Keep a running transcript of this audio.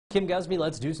Kim Gusby,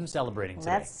 let's do some celebrating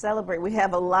today. Let's celebrate. We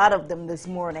have a lot of them this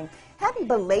morning. Happy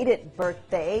belated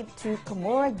birthday to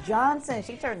Kimora Johnson.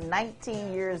 She turned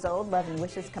 19 years old. Love and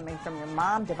wishes coming from your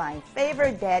mom, Divine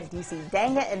Favor, Dad, D.C.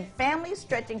 Danga, and family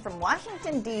stretching from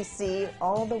Washington, D.C.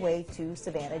 all the way to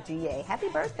Savannah, GA. Happy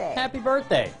birthday. Happy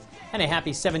birthday. And a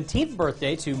happy 17th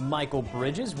birthday to Michael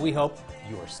Bridges. We hope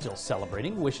you are still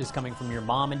celebrating. Wishes coming from your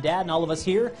mom and dad and all of us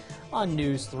here on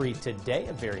News 3 Today.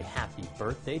 A very happy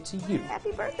birthday to you.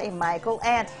 Happy birthday, Michael,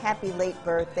 and happy late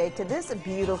birthday to this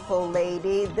beautiful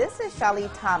lady. This is Shali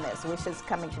Thomas. Wishes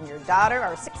coming from your daughter,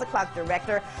 our 6 o'clock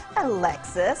director,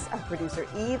 Alexis, our producer,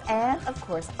 Eve, and, of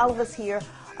course, all of us here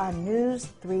on News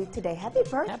 3 Today. Happy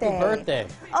birthday. Happy birthday.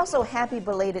 Also, happy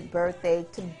belated birthday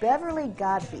to Beverly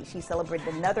Godby. She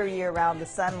celebrated another year around the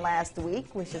sun last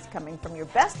week. Wishes coming from your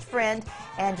best friend,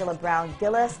 Angela Brown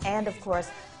Gillis, and, of course,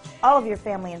 all of your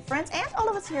family and friends, and all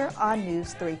of us here on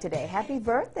News 3 Today. Happy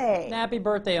birthday. Happy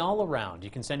birthday all around.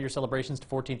 You can send your celebrations to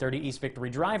 1430 East Victory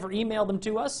Drive or email them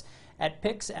to us at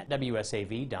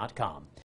pics@wsav.com.